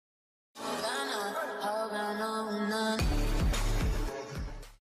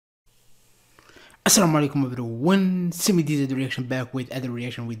Assalamu alaikum everyone, Samir did the reaction back with other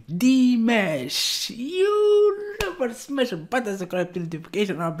reaction with Dimash. You never smash a button, subscribe to the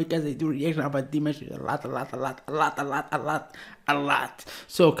notification on because I do reaction about Dimash a lot.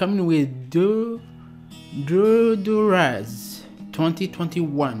 So coming with Durdaraz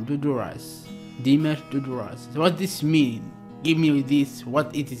 2021 Durdaraz Dimash Durdaraz. So what this mean? Give me this,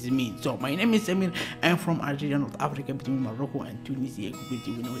 what it is mean. So my name is Samir. I'm from Algeria, North Africa, between Morocco and Tunisia. You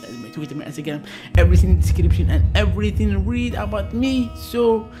know that my Twitter, my Instagram, everything in the description and everything read about me.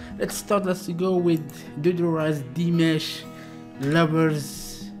 So let's go with Durdaraz, Dimash,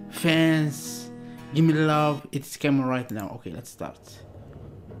 lovers, fans. Give me love. It's coming right now. Okay, let's start.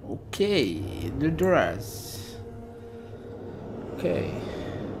 Okay, Durdaraz. Okay.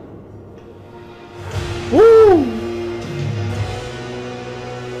 Woo!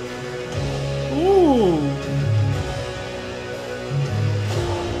 Ooh.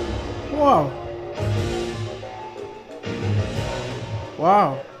 Wow.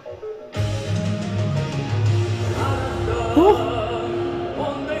 Wow. Ooh.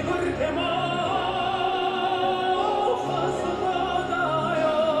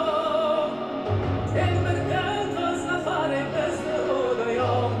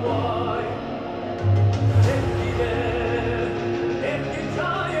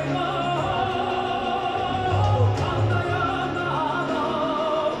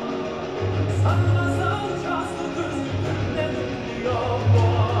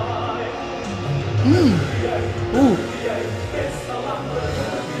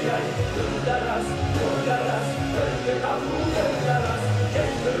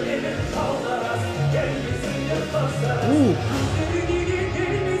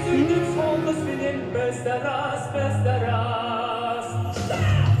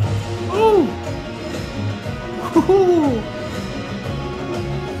 Ooh. Ooh.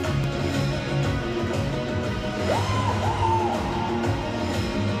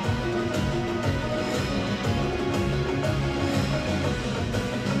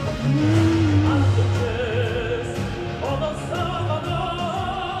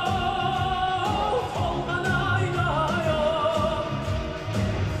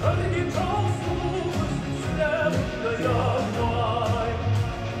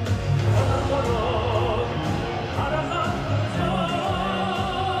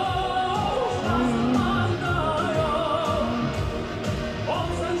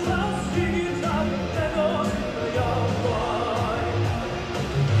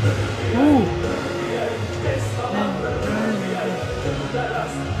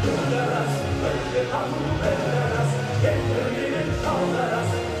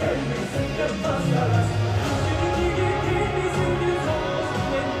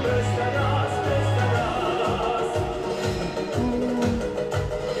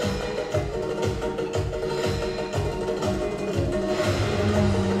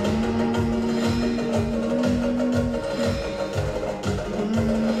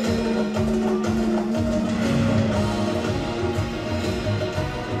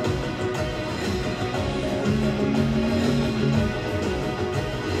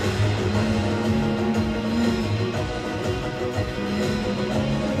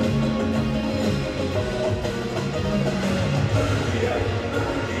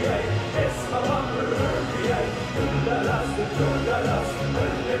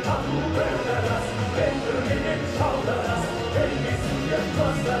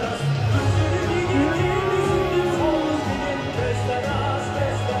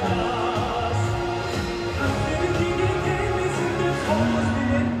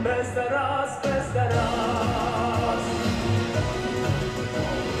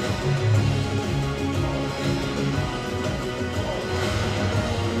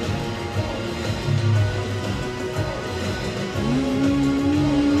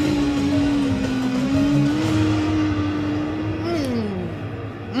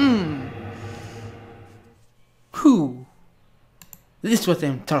 This is what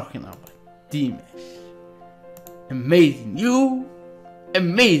I'm talking about. Dimash. Amazing. You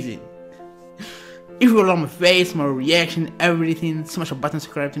amazing. If you love my face, my reaction, everything, smash a button,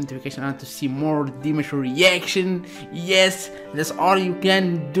 subscribe to notification on to see more Dimash reaction. Yes, that's all you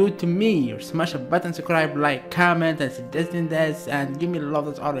can do to me. Smash a button, subscribe, like, comment, and suggesting that, and give me love.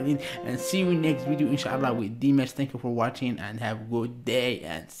 That's all I need. And see you in next video, inshallah, with Dimash. Thank you for watching and have a good day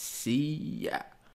and see ya.